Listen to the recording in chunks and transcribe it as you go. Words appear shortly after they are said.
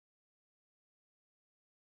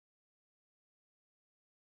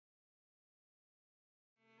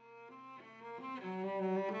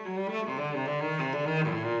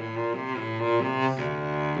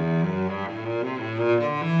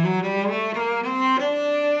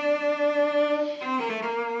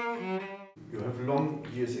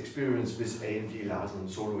experience with A and D Larsen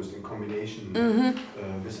soloist in combination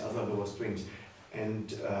with other lower strings,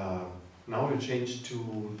 and now you changed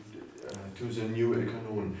to the new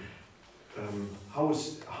Cologne. How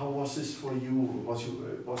was this for you?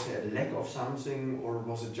 Was there a lack of something, or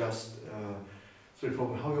was it just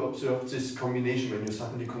straightforward? How you observed this combination when you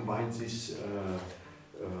suddenly combine these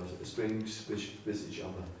strings with each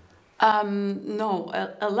other? No,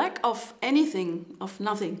 a lack of anything, of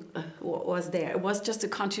nothing was there. It was just a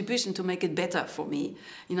contribution to make it better for me.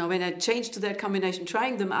 You know, when I changed to that combination,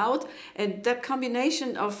 trying them out, and that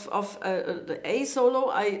combination of the A solo,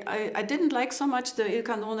 I didn't like so much the Il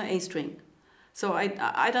Canone A string. So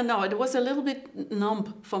I don't know, it was a little bit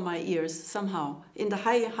numb for my ears somehow in the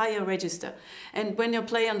higher register. And when you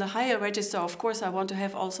play on the higher register, of course I want to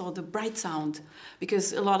have also the bright sound,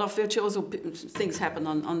 because a lot of virtuoso things happen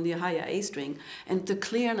on the higher A string, and the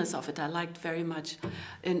clearness of it I liked very much.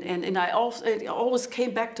 And I always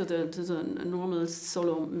came back to the normal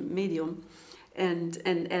solo medium. And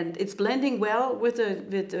it's blending well with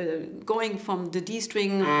going from the D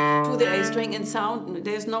string to the A string in sound.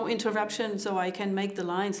 There's no interruption, so I can make the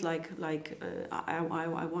lines like I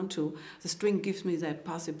want to. The string gives me that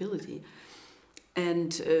possibility. And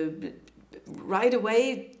right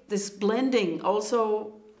away, this blending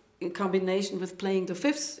also in combination with playing the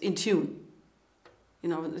fifths in tune. You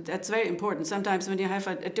know, that's very important. Sometimes when you have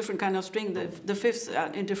a different kind of string, the fifths are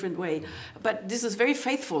in a different way. But this is very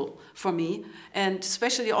faithful for me, and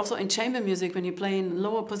especially also in chamber music, when you play in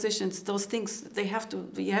lower positions, those things, you have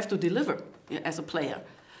to deliver as a player.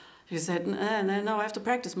 You said, no, I have to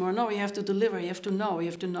practice more. No, you have to deliver, you have to know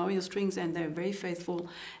your strings, and they're very faithful.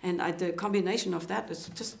 And the combination of that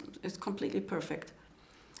is completely perfect.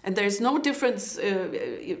 And there's no difference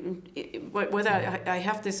whether I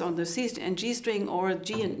have this on the C and G string or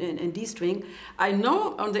G and D string. I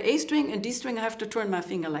know on the A string and D string I have to turn my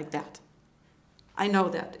finger like that. I know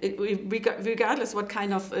that, regardless what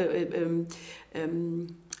kind of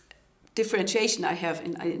differentiation I have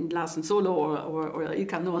in Larsen solo or Il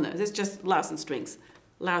Canone. It's just Larsen strings,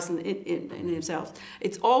 Larsen in himself.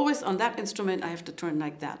 It's always on that instrument I have to turn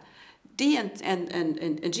like that. D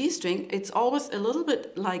and G string, it's always a little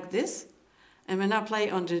bit like this. And when I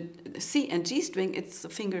play on the C and G string, it's the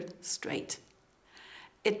finger straight.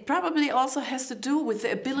 It probably also has to do with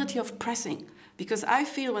the ability of pressing, because I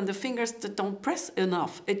feel when the fingers don't press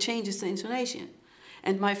enough, it changes the intonation.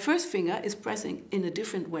 And my first finger is pressing in a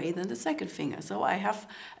different way than the second finger. So I have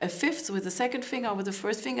a fifth with the second finger or with the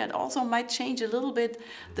first finger. It also might change a little bit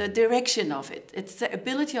the direction of it. It's the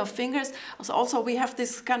ability of fingers. Also, we have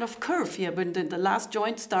this kind of curve here when the last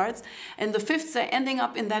joint starts, and the fifths are ending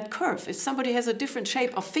up in that curve. If somebody has a different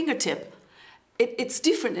shape of fingertip, it's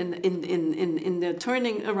different in the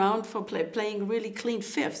turning around for playing really clean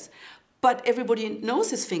fifths. But everybody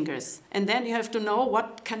knows his fingers, and then you have to know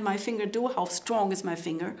what can my finger do, how strong is my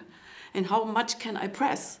finger, and how much can I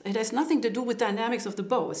press. It has nothing to do with dynamics of the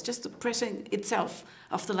bow, it's just the pressing itself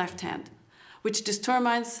of the left hand, which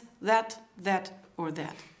determines that, or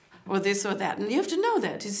this or that. And you have to know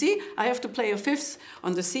that. You see, I have to play a fifth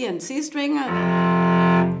on the C and C string,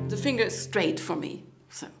 the finger is straight for me.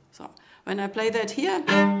 So when I play that here,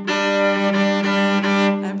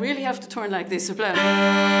 I really have to turn like this.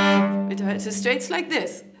 It's straight like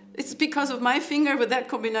this. It's because of my finger with that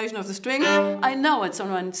combination of the string. I know it. So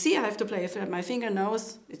when C, I have to play it. My finger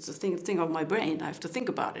knows. It's a thing of my brain. I have to think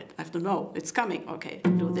about it. I have to know it's coming. Okay,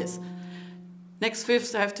 do this. Next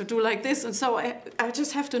fifth, I have to do like this. And so I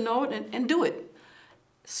just have to know it and do it.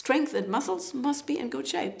 Strength and muscles must be in good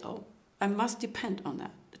shape, though. I must depend on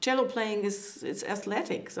that. Cello playing is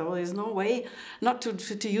athletic, so there's no way not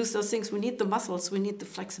to use those things. We need the muscles, we need the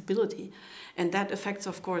flexibility, and that affects,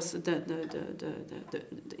 of course, the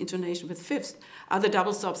intonation with fifths. Other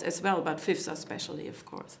double stops as well, but fifths especially, of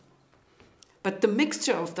course. But the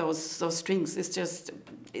mixture of those strings is just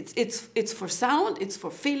it's for sound, it's for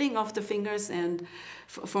feeling of the fingers, and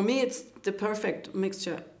for me it's the perfect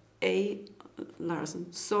mixture. A,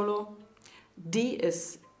 Larsen solo, D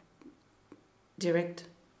is direct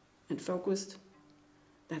and focused.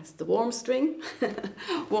 That's the warm string,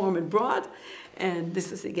 warm and broad. And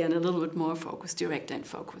this is again a little bit more focused, direct and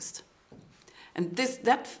focused. And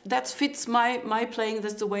that fits my playing.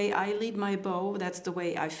 That's the way I lead my bow. That's the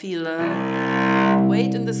way I feel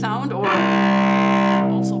weight in the sound, or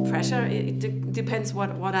also pressure. It depends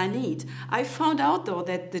what I need. I found out though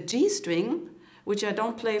that the G string, which I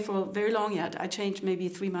don't play for very long yet, I changed maybe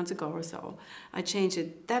 3 months ago or so. I changed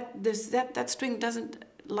it. That string doesn't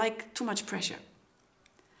like too much pressure.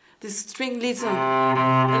 This string needs a little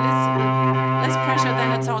less pressure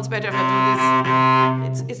than it sounds sounds better if I do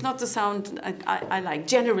this. It's not the sound I like.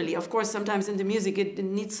 Generally, of course, sometimes in the music it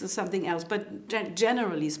needs something else, but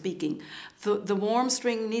generally speaking, the warm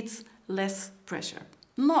string needs less pressure.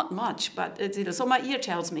 Not much, but so my ear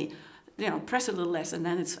tells me, you know, press a little less, and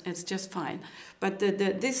then it's just fine. But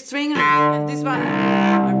this string and this one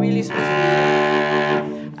are really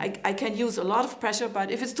specific. I can use a lot of pressure, but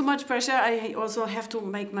if it's too much pressure, I also have to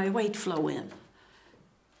make my weight flow in.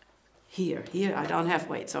 Here I don't have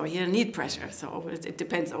weight, so here I need pressure. So it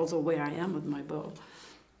depends also where I am with my bow.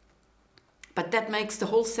 But that makes the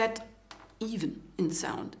whole set even in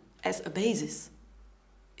sound as a basis.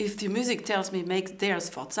 If the music tells me make there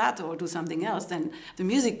sforzato or do something else, then the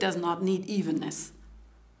music does not need evenness.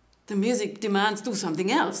 The music demands do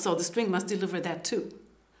something else, so the string must deliver that too.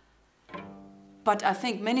 But I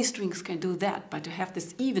think many strings can do that, but to have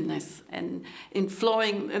this evenness and in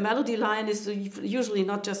flowing, a melody line is usually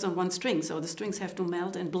not just on one string, so the strings have to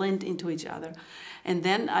melt and blend into each other. And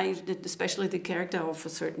then especially the character of a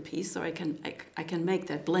certain piece, so I can make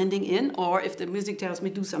that blending in, or if the music tells me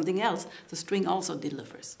do something else, the string also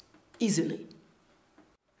delivers easily.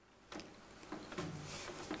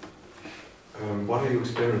 What are your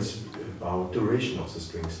experiences about duration of the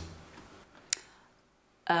strings?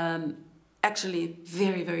 Actually,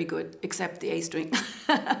 very, very good, except the A string.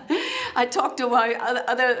 I talked to my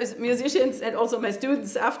other musicians and also my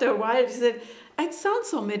students after a while. They said, it sounds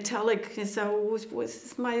so metallic. So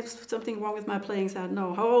was something wrong with my playing? I said,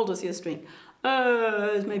 no, how old is your string?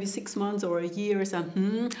 Maybe 6 months or a year or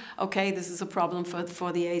something. Okay, this is a problem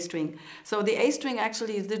for the A string. So the A string,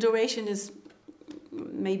 actually, the duration is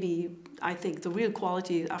maybe, I think, the real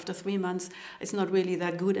quality after 3 months. It's not really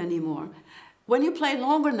that good anymore. When you play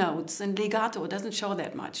longer notes, and legato, it doesn't show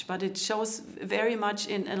that much, but it shows very much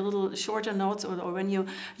in a little shorter notes, or when you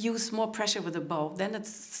use more pressure with the bow. Then it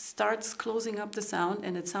starts closing up the sound,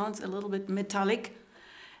 and it sounds a little bit metallic.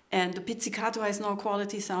 And the pizzicato has no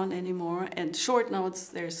quality sound anymore, and short notes,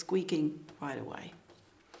 they're squeaking right away.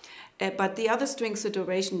 But the other strings, the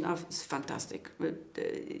duration is fantastic.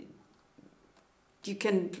 You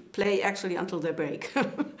can play actually until they break.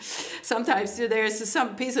 Sometimes there's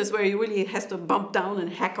some pieces where you really has to bump down and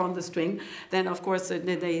hack on the string. Then of course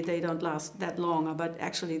they don't last that long, but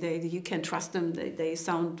actually you can trust them. They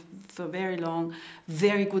sound for very long,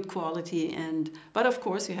 very good quality. But of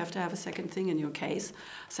course you have to have a second thing in your case,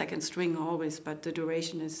 second string always. But the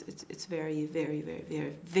duration it's very, very, very,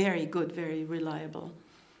 very, very good, very reliable.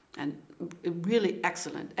 And really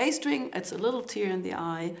excellent. A string, it's a little tear in the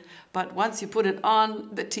eye, but once you put it on,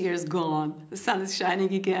 the tear is gone. The sun is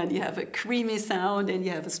shining again. You have a creamy sound and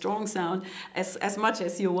you have a strong sound, as much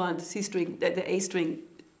as you want. C string, the A string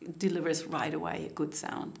delivers right away a good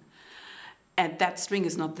sound. And that string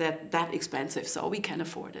is not that expensive, so we can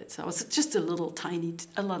afford it. So it's just a little tiny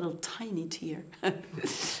tear.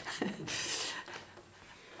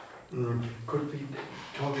 Could we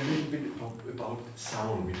talk a little bit about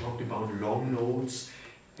sound? We talked about long notes,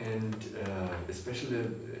 and especially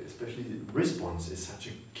response is such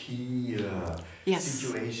a key yes.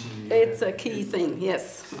 situation. It's a key thing,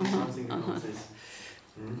 yes. Something about this.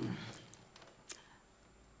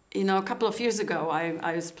 You know, a couple of years ago,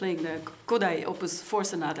 I was playing the Kodai Opus 4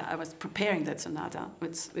 Sonata. I was preparing that sonata,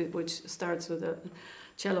 which starts with a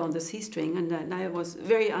cello on the C string, and I was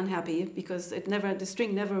very unhappy because the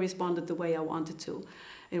string never responded the way I wanted to.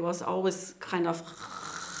 It was always kind of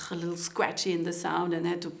a little scratchy in the sound, and I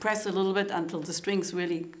had to press a little bit until the strings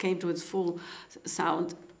really came to its full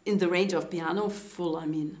sound in the range of piano, full I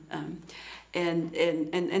mean. And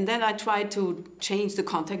then I tried to change the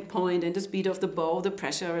contact point and the speed of the bow, the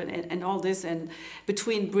pressure and all this, and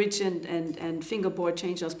between bridge and fingerboard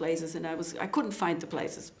change those places, and I couldn't find the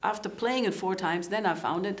places. After playing it 4 times, then I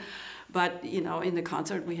found it, but you know, in the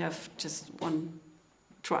concert we have just one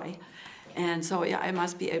try. And so yeah, I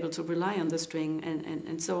must be able to rely on the string,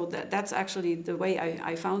 and so that's actually the way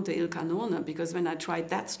I found the Il Canone, because when I tried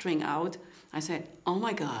that string out, I said, oh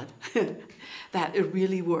my God, that it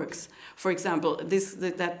really works. For example,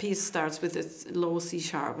 that piece starts with this low C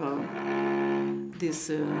sharp.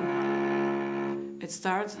 It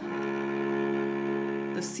starts,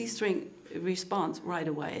 the C string responds right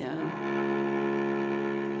away.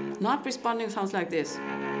 Not responding sounds like this.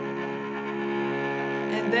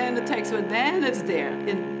 And then it takes one, then it's there.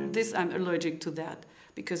 And this, I'm allergic to that,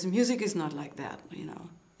 because music is not like that, you know.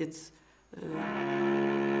 It's,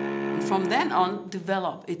 from then on,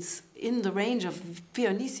 develop. It's in the range of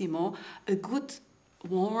pianissimo, a good,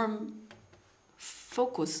 warm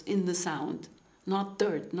focus in the sound, not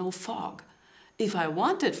dirt, no fog. If I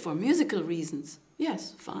want it for musical reasons,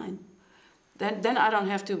 yes, fine. Then I don't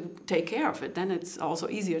have to take care of it. Then it's also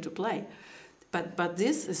easier to play. But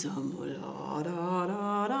this is the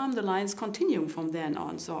lines continue from then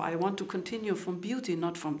on. So I want to continue from beauty,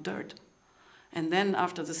 not from dirt. And then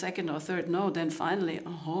after the second or third note, then finally,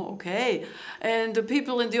 oh, okay. And the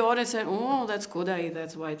people in the audience said, oh, that's good.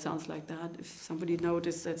 That's why it sounds like that. If somebody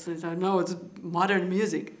noticed that, no, it's modern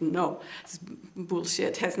music. No, it's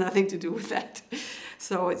bullshit. It has nothing to do with that.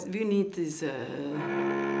 So we need this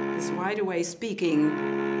right away speaking,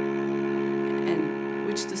 and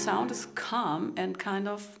which the sound is calm and kind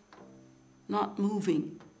of not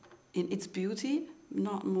moving in its beauty.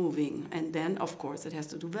 Not moving, and then of course it has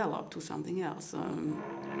to develop to something else.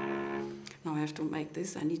 Now I have to make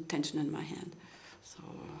this. I need tension in my hand. So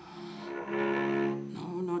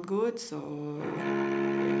no, not good. So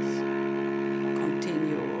yes.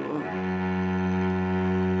 Continue.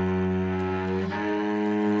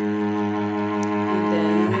 And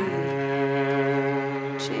then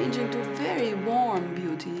changing to very warm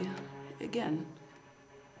beauty again.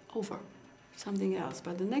 Over. Something else,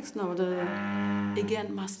 but the next note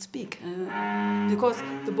again must speak because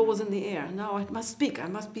the bow is in the air. Now it must speak. I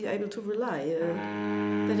must be able to rely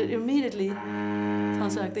that it immediately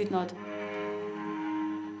sounds like this, not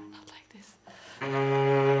like this.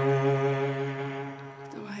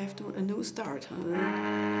 So I have to a new start and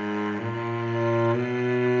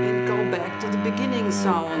go back to the beginning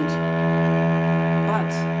sound,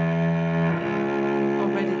 but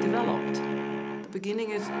already developed. The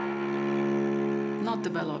beginning is not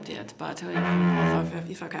developed yet, but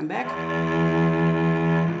if I come back,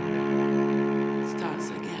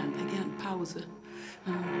 starts again, pause.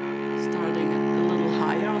 Starting a little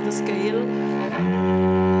higher on the scale,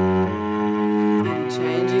 and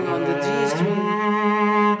changing on the G string,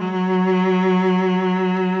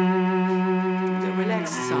 the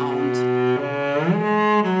relaxed sound,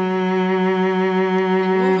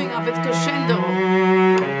 and moving up with crescendo.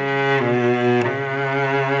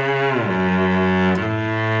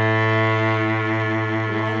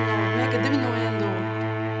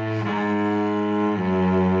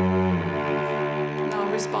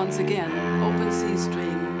 Again, open C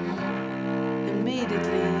string,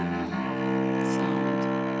 immediately sound.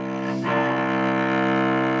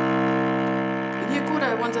 And here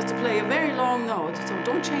Koda wants us to play a very long note, so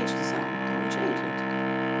don't change the sound, don't change it.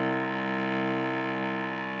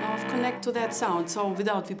 Now connect to that sound, so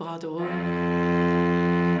without vibrato. Again.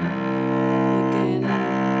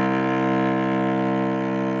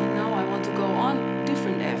 And now I want to go on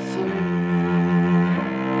different F.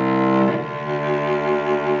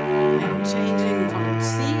 Changing from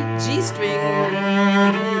C, G string,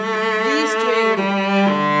 D string.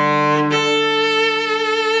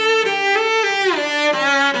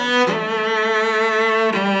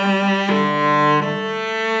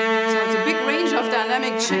 So it's a big range of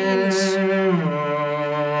dynamic change.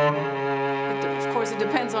 Of course, it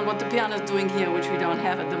depends on what the piano is doing here, which we don't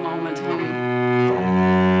have at the moment.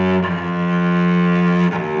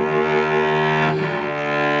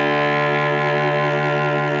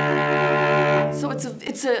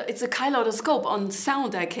 It's a kaleidoscope on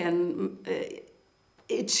sound I can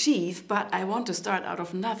achieve, but I want to start out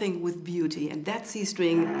of nothing with beauty, and that C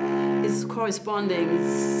string is corresponding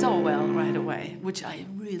so well right away, which I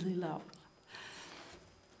really love.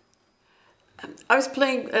 I was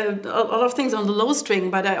playing a lot of things on the low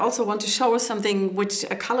string, but I also want to show something which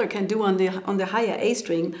a color can do on the higher A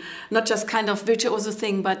string, not just kind of virtuoso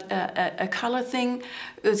thing, but a color thing.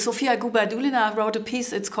 Sofia Gubardulina wrote a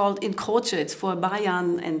piece. It's called In Croce. It's for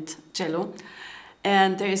bayan and cello,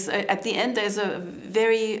 and there's at the end there's a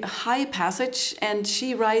very high passage, and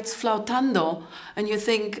she writes flautando, and you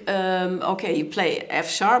think, okay, you play F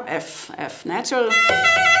sharp, F natural.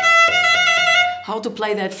 How to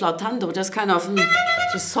play that flautando, just kind of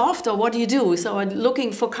just soft, or what do you do? So I'm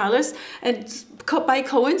looking for colors, and by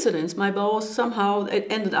coincidence, my bow somehow it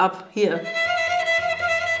ended up here.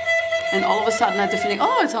 And all of a sudden I had the feeling,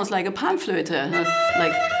 oh, it sounds like a Panflöte.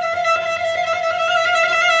 Like,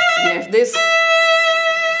 you have this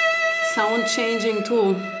sound changing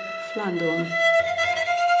to flando.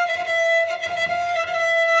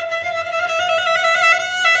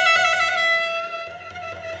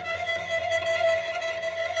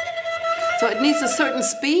 So it needs a certain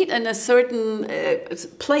speed and a certain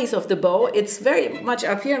place of the bow. It's very much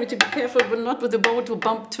up here. I need to be careful, but not with the bow to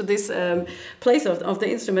bump to this place of the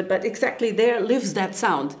instrument, but exactly there lives that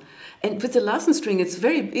sound. And with the Larsen string, it's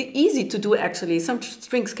very easy to do actually. Some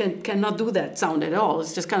strings cannot do that sound at all.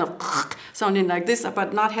 It's just kind of sounding like this,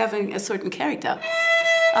 but not having a certain character.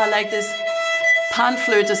 Like this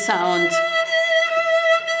Panflöte sound.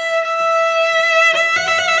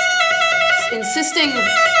 insisting.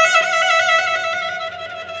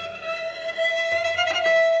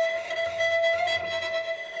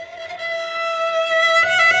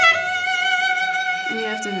 And you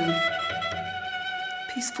have to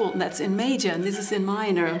peaceful, and that's in major, and this is in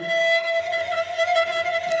minor.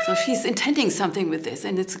 So she's intending something with this,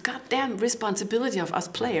 and it's a goddamn responsibility of us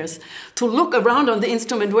players to look around on the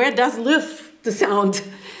instrument where it does live the sound.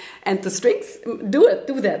 And the strings do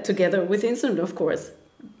that together with the instrument, of course.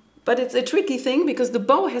 But it's a tricky thing because the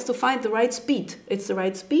bow has to find the right speed. It's the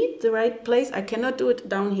right speed, the right place. I cannot do it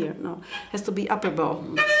down here. No, it has to be upper bow.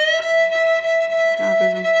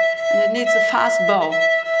 And it needs a fast bow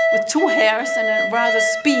with 2 hairs and a rather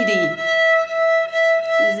speedy.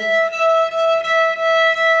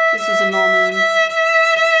 This is a normal.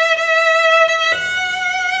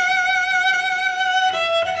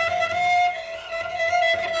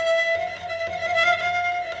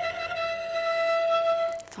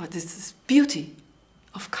 So this is beauty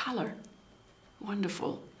of color.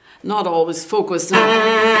 Wonderful. Not always focused.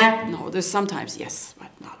 No, there's sometimes, yes,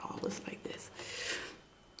 but not always like this.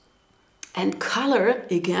 And color,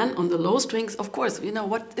 again, on the low strings, of course, you know,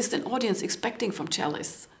 what is an audience expecting from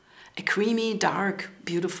cellists? A creamy, dark,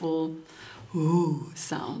 beautiful ooh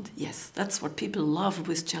sound. Yes, that's what people love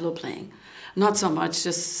with cello playing. Not so much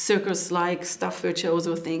just circus-like stuff,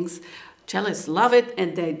 virtuoso things. Cellists love it,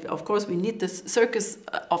 and they, of course, we need this circus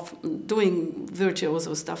of doing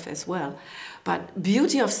virtuoso stuff as well. But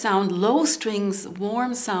beauty of sound, low strings,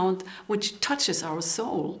 warm sound, which touches our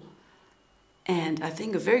soul. And I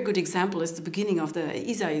think a very good example is the beginning of the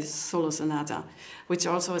Isai solo sonata, which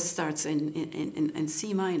also starts in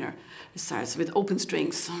C minor. It starts with open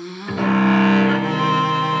strings.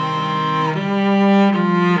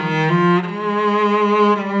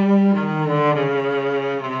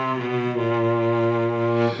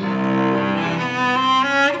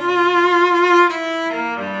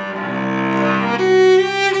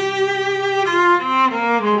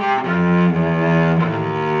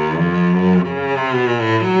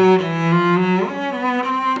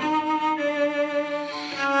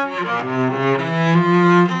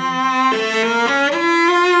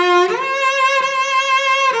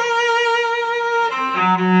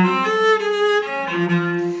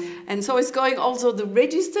 And so it's going also the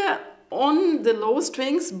register on the low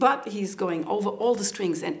strings, but he's going over all the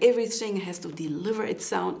strings, and every string has to deliver its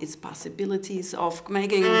sound, its possibilities of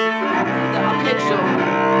making the arpeggio.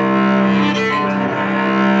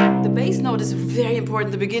 And the bass note is very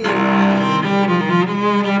important at the beginning.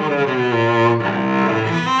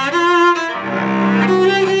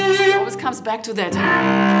 It always comes back to that.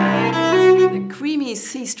 The creamy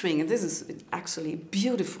C string, and this is actually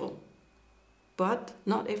beautiful. But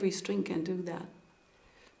not every string can do that.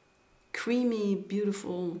 Creamy,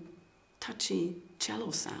 beautiful, touchy cello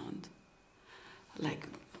sound. Like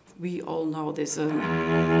we all know this.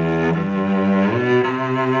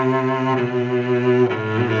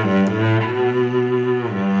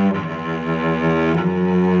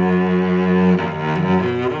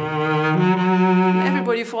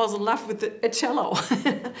 Everybody falls in love with a cello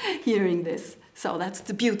hearing this. So that's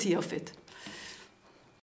the beauty of it.